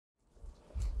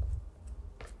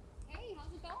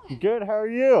Good, how are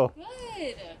you?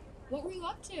 Good. What were you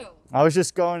up to? I was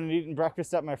just going and eating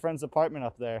breakfast at my friend's apartment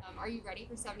up there. Are you ready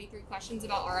for 73 questions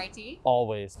about RIT?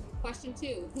 Always. Question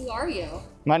 2. Who are you?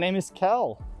 My name is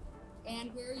Kel.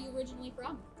 And where are you originally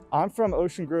from? I'm from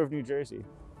Ocean Grove, New Jersey.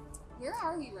 Where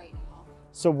are we right now?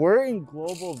 So we're in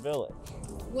Global Village.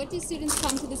 What do students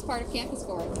come to this part of campus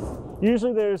for?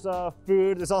 Usually there's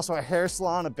food, there's also a hair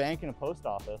salon, a bank, and a post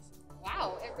office.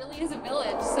 Wow, it really is a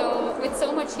village. So with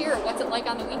so much here, what's it like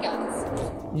on the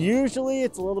weekends? Usually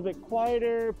it's a little bit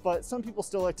quieter, but some people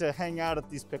still like to hang out at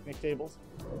these picnic tables.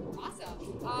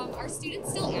 Awesome. Are students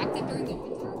still active during the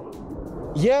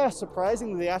winter? Yeah,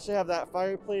 surprisingly, they actually have that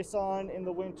fireplace on in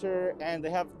the winter, and they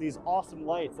have these awesome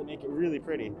lights that make it really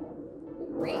pretty.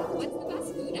 Great. What's the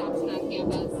best food option on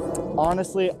campus?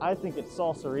 Honestly, I think it's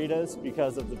salsaritas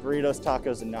because of the burritos,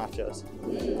 tacos, and nachos.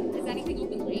 Is anything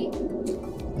open late?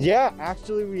 Yeah,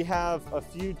 actually we have a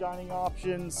few dining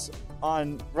options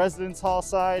on Residence Hall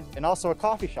side and also a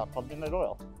coffee shop called Midnight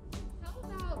Oil. How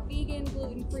about vegan,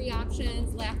 gluten-free options,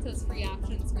 lactose-free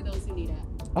options for those who need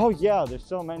it? Oh yeah, there's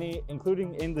so many,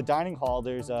 including in the dining hall,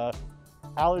 there's a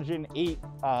allergen 8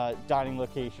 dining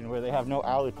location where they have no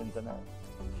allergens in it.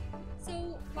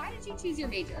 So why did you choose your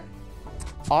major?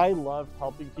 I love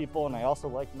helping people and I also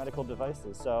like medical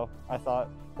devices, so I thought,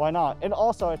 why not? And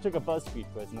also I took a BuzzFeed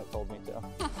quiz and it told me to.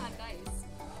 Nice.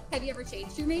 Have you ever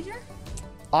changed your major?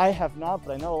 I have not,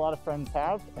 but I know a lot of friends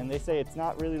have, and they say it's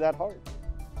not really that hard.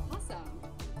 Awesome.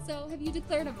 So have you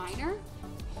declared a minor?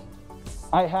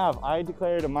 I have. I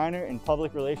declared a minor in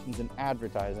public relations and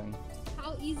advertising.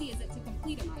 How easy is it to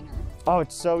complete a minor? Oh,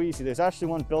 it's so easy. There's actually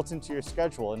one built into your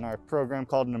schedule in our program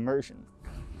called an immersion.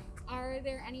 Are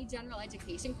there any general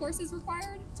education courses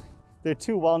required? There are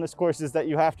 2 wellness courses that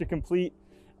you have to complete,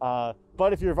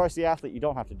 but if you're a varsity athlete, you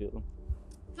don't have to do them.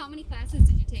 How many classes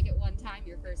did you take at one time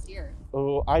your first year?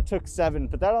 Oh, I took 7,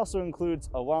 but that also includes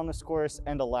a wellness course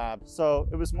and a lab, so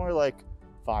it was more like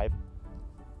 5.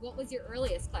 What was your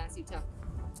earliest class you took?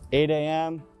 8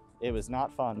 a.m. It was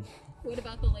not fun. What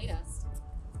about the latest?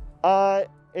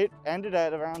 It ended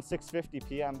at around 6:50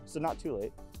 p.m., so not too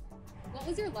late. What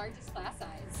was your largest class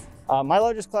size? My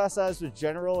largest class size was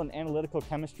general and analytical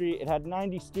chemistry. It had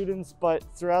 90 students, but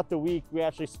throughout the week, we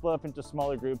actually split up into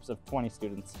smaller groups of 20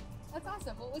 students. That's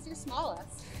awesome. What was your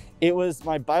smallest? It was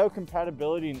my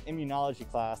biocompatibility and immunology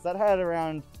class. That had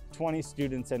around 20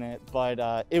 students in it,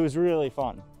 but it was really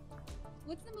fun.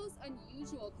 What's the most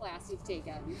unusual class you've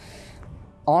taken?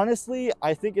 Honestly,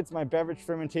 I think it's my beverage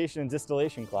fermentation and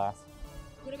distillation class.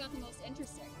 What about the most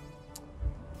interesting?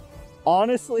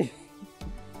 Honestly,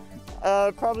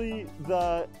 probably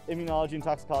the immunology and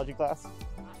toxicology class.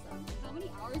 Awesome. How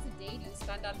many hours a day do you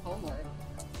spend on homework?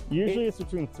 Usually it's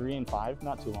between 3 and 5,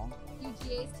 not too long. Do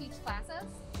GAs teach classes?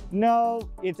 No,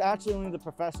 it's actually only the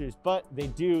professors, but the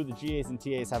GAs and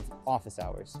TAs have office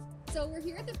hours. So we're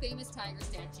here at the famous tiger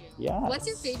statue. Yeah. What's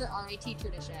your favorite RIT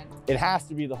tradition? It has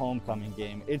to be the homecoming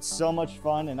game. It's so much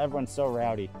fun and everyone's so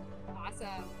rowdy.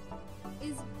 Awesome.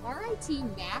 Is RIT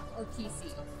Mac or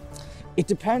PC? It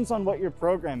depends on what your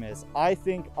program is. I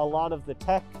think a lot of the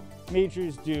tech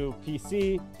majors do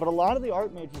PC, but a lot of the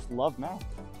art majors love Mac.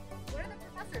 What are the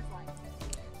professors like?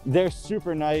 They're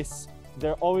super nice.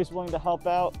 They're always willing to help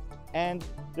out, and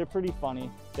they're pretty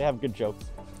funny. They have good jokes.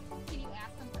 Can you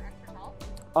ask them for extra help?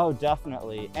 Oh,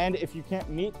 definitely. And if you can't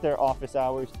meet their office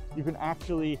hours, you can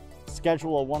actually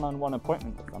schedule a one-on-one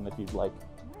appointment with them if you'd like.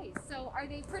 Nice. So are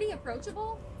they pretty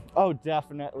approachable? Oh,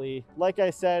 definitely. Like I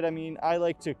said, I mean, I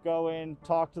like to go in,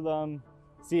 talk to them,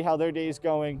 see how their day's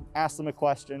going, ask them a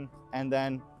question, and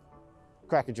then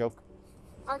crack a joke.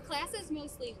 Are classes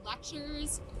mostly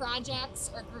lectures, projects,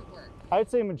 or group work? I'd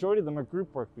say a majority of them are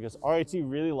group work because RIT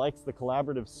really likes the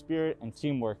collaborative spirit and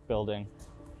teamwork building.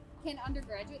 Can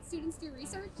undergraduate students do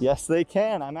research? Yes, they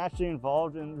can. I'm actually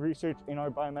involved in research in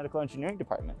our biomedical engineering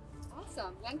department.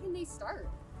 Awesome. When can they start?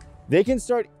 They can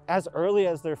start as early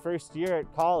as their first year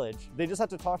at college. They just have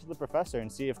to talk to the professor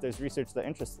and see if there's research that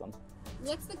interests them.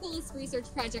 What's the coolest research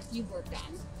project you've worked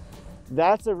on?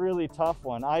 That's a really tough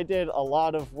one. I did a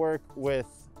lot of work with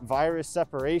virus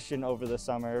separation over the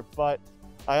summer, but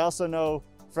I also know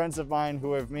friends of mine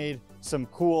who have made some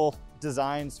cool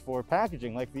designs for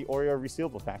packaging, like the Oreo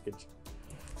resealable package.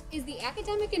 Is the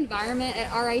academic environment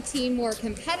at RIT more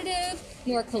competitive,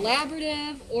 more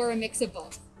collaborative, or a mix of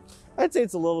both? I'd say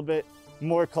it's a little bit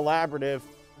more collaborative.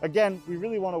 Again, we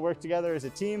really want to work together as a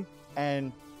team,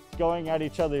 and going at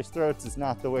each other's throats is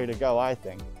not the way to go, I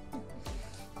think.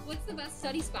 What's the best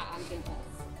study spot on campus?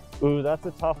 Ooh, that's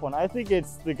a tough one. I think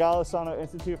it's the Golisano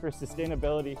Institute for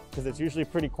Sustainability because it's usually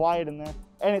pretty quiet in there,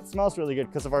 and it smells really good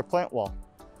because of our plant wall.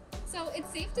 So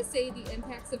it's safe to say the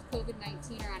impacts of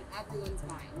COVID-19 are on everyone's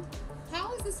mind.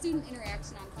 How is the student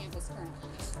interaction on campus currently?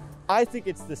 I think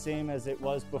it's the same as it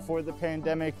was before the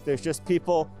pandemic. There's just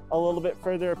people a little bit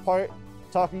further apart,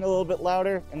 talking a little bit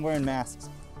louder, and wearing masks.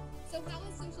 So how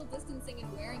has social distancing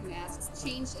and wearing masks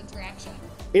changed interaction?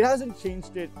 It hasn't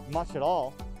changed it much at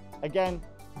all. Again,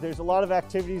 there's a lot of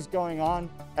activities going on,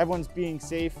 everyone's being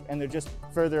safe, and they're just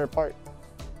further apart.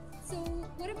 So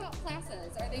what about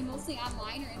classes? Are they mostly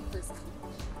online or in person?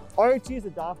 RIT has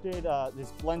adopted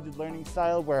this blended learning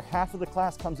style where half of the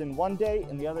class comes in one day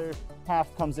and the other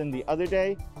half comes in the other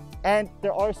day. And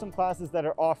there are some classes that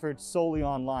are offered solely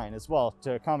online as well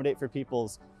to accommodate for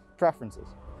people's preferences.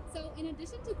 So in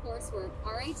addition to coursework,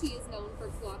 RIT is known for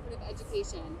cooperative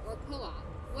education, or co-op.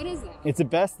 What is that? It's the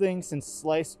best thing since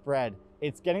sliced bread.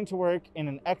 It's getting to work in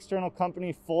an external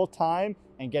company full-time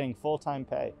and getting full-time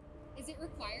pay. Is it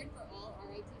required for all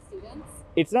RIT students?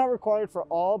 It's not required for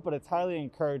all, but it's highly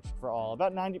encouraged for all.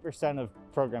 About 90% of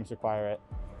programs require it.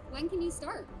 When can you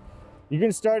start? You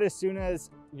can start as soon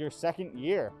as your second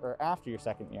year or after your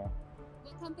second year.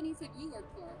 What companies have you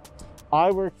worked for? I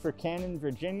worked for Canon,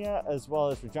 Virginia, as well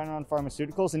as Regeneron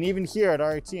Pharmaceuticals, and even here at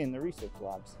RIT in the research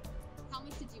labs. How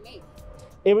much did you make?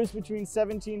 It was between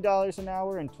 $17 an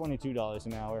hour and $22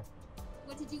 an hour.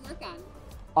 What did you work on?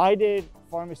 I did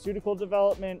pharmaceutical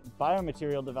development,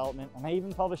 biomaterial development, and I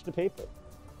even published a paper.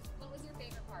 What was your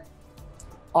favorite part?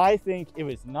 I think it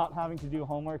was not having to do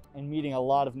homework and meeting a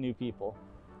lot of new people.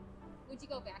 Would you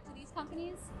go back to these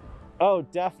companies? Oh,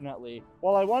 definitely.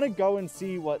 While I want to go and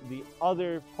see what the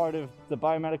other part of the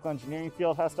biomedical engineering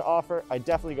field has to offer, I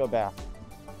definitely go back.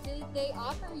 Did they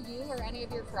offer you or any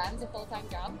of your friends a full-time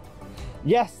job?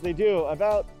 Yes, they do.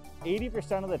 About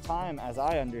 80% of the time, as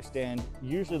I understand,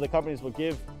 usually the companies will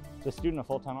give the student a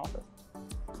full-time offer.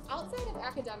 Outside of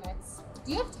academics,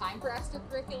 do you have time for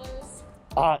extracurriculars?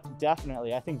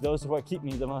 Definitely. I think those are what keep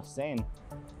me the most sane.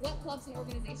 What clubs and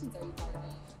organizations are you part of?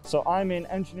 So I'm in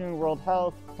Engineering World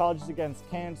Health, Colleges Against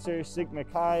Cancer, Sigma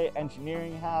Chi,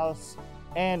 Engineering House,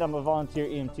 and I'm a volunteer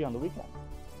EMT on the weekend.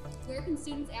 Where can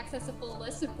students access a full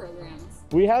list of programs?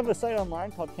 We have a site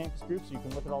online called Campus Groups. You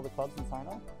can look at all the clubs and sign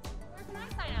up. Where can I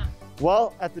sign up?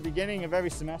 Well, at the beginning of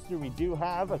every semester, we do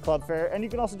have a club fair, and you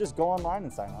can also just go online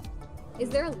and sign up. Is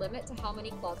there a limit to how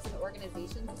many clubs and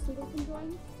organizations a student can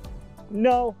join?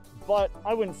 No, but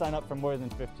I wouldn't sign up for more than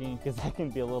 15 because that can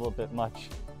be a little bit much.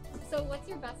 So what's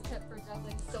your best tip for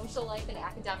juggling social life and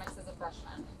academics as a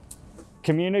freshman?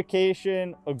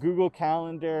 Communication, a Google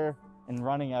Calendar, and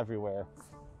running everywhere.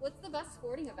 What's the best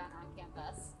sporting event on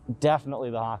campus? Definitely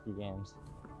the hockey games.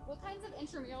 What kinds of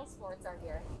intramural sports are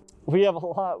here? We have a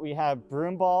lot. We have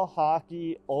broomball,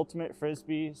 hockey, ultimate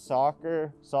frisbee,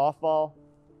 soccer, softball,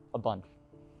 a bunch.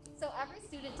 So every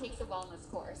student takes a wellness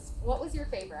course. What was your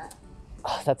favorite?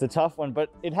 That's a tough one, but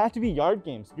it had to be yard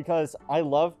games because I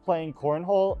love playing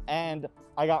cornhole and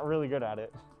I got really good at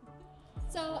it.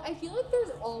 So I feel like there's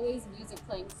always music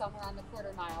playing somewhere on the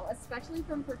quarter mile, especially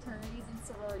from fraternities and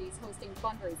sororities hosting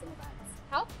fundraising events.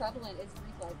 How prevalent is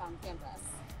RIT life on campus?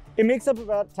 It makes up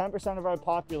about 10% of our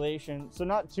population, so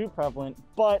not too prevalent,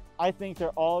 but I think they're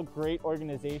all great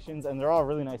organizations and they're all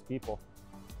really nice people.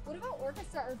 What about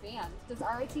orchestra or band? Does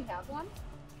RIT have one?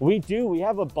 We do. We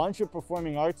have a bunch of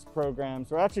performing arts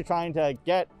programs. We're actually trying to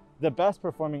get the best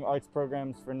performing arts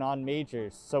programs for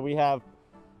non-majors. So we have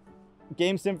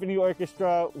Game Symphony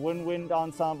Orchestra, Wind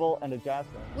Ensemble, and a jazz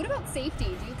band. What about safety?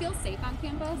 Do you feel safe on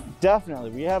campus?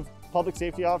 Definitely. We have public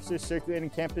safety officers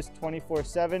circulating campus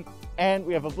 24/7, and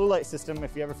we have a blue light system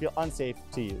if you ever feel unsafe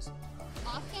to use.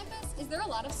 Off campus, is there a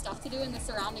lot of stuff to do in the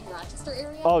surrounding Rochester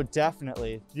area? Oh,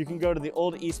 definitely. You can go to the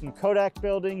old Eastman Kodak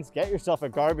buildings, get yourself a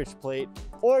garbage plate,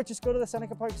 or just go to the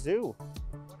Seneca Park Zoo.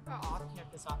 What about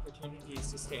off-campus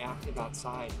opportunities to stay active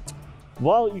outside?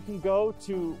 Well, you can go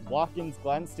to Watkins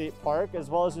Glen State Park, as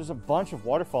well as there's a bunch of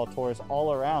waterfall tours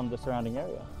all around the surrounding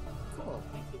area. Cool,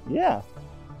 thank you. Yeah.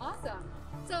 Awesome.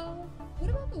 So, what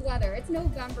about the weather? It's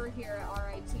November here at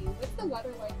RIT. What's the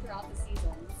weather like throughout the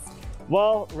seasons?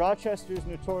 Well, Rochester is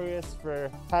notorious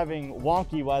for having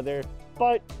wonky weather,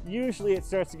 but usually it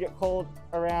starts to get cold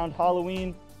around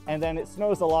Halloween, and then it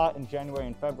snows a lot in January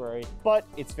and February, but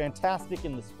it's fantastic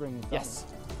in the spring and summer. Yes.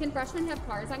 Can freshmen have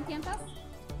cars on campus?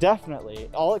 Definitely.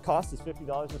 All it costs is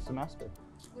 $50 a semester.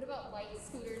 What about light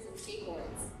scooters and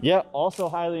skateboards? Yeah, also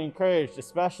highly encouraged,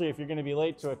 especially if you're going to be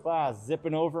late to a class.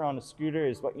 Zipping over on a scooter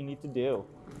is what you need to do.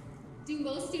 Do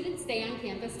most students stay on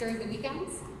campus during the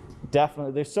weekends?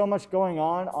 Definitely. There's so much going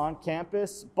on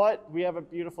campus, but we have a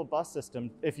beautiful bus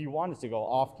system if you wanted to go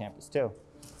off campus too.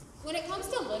 When it comes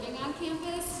to living on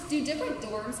campus, do different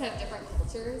dorms have different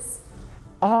cultures?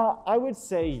 I would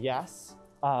say yes.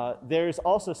 There's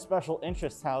also special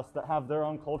interest house that have their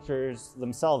own cultures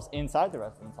themselves inside the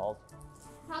residence halls.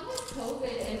 How has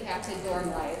COVID impacted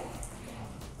dorm life?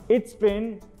 It's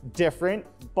been different,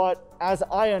 but as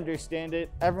I understand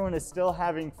it, everyone is still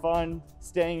having fun,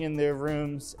 staying in their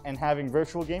rooms, and having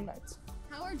virtual game nights.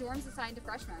 How are dorms assigned to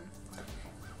freshmen?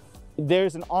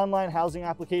 There's an online housing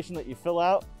application that you fill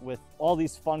out with all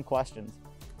these fun questions.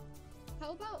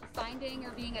 How about finding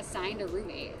or being assigned a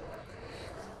roommate?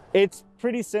 It's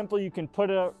pretty simple. You can put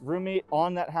a roommate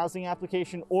on that housing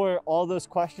application, or all those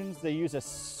questions, they use a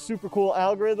super cool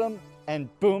algorithm, and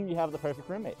boom, you have the perfect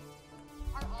roommate.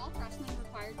 Are all freshmen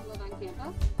required to live on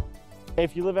campus?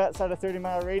 If you live outside a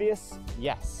 30-mile radius,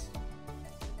 yes.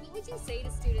 What would you say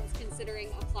to students considering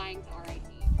applying to RIT?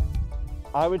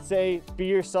 I would say be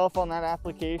yourself on that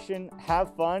application,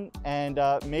 have fun, and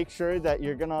make sure that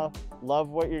you're gonna love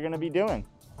what you're gonna be doing.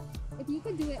 If you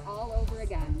could do it all over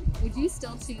again, would you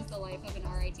still choose the life of an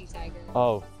RIT Tiger?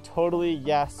 Oh, totally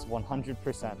yes,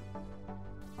 100%.